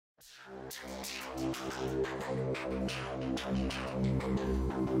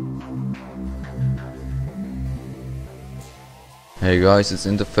Hey guys, it's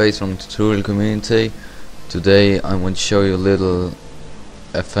Interface from Tutorial Community. Today I want to show you a little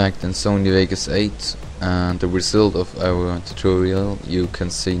effect in Sony Vegas 8, and the result of our tutorial you can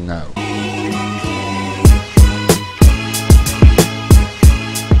see now.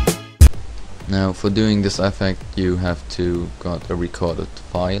 Now, for doing this effect you have to got a recorded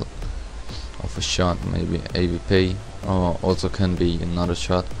file of a shot, maybe AVP, or also can be another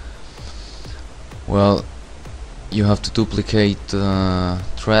shot. Well, you have to duplicate the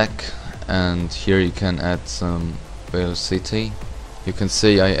track, and here you can add some velocity. You can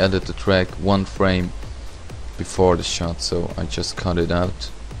see I added the track one frame before the shot, so I just cut it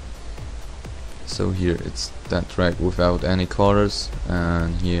out. So here it's that track without any colors,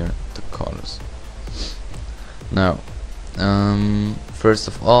 and here the colors. Now, first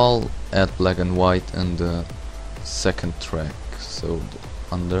of all, add black and white in the second track, so the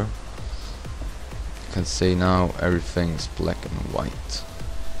under. You can see now everything is black and white.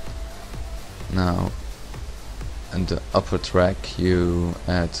 Now, in the upper track you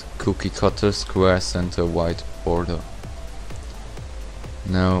add cookie cutter, square, center, white border.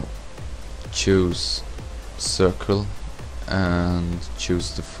 Now choose circle and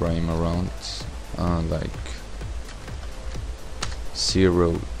choose the frame around, like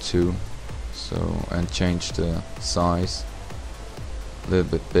 0.2, so, and change the size a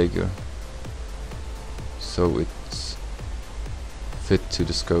little bit bigger so it's fit to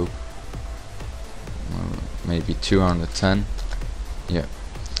the scope. Maybe 210. Yeah.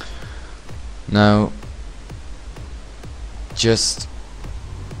 Now just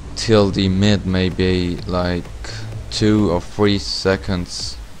till the mid, maybe like 2 or 3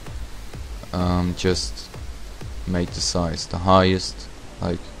 seconds, just make the size the highest,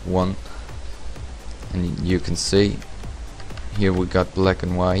 like 1, and you can see here we got black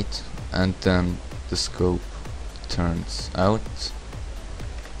and white, and then the scope turns out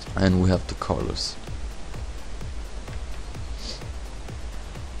and we have the colors.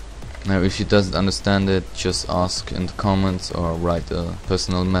 Now if you doesn't understand it, just ask in the comments or write a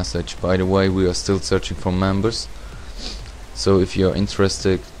personal message. By the way, we are still searching for members, so if you're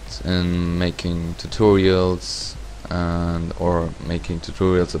interested in making tutorials and or making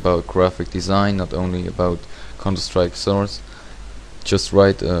tutorials about graphic design, not only about Counter-Strike Source, just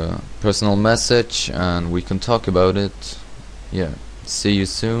write a personal message and we can talk about it. Yeah, see you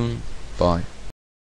soon, bye.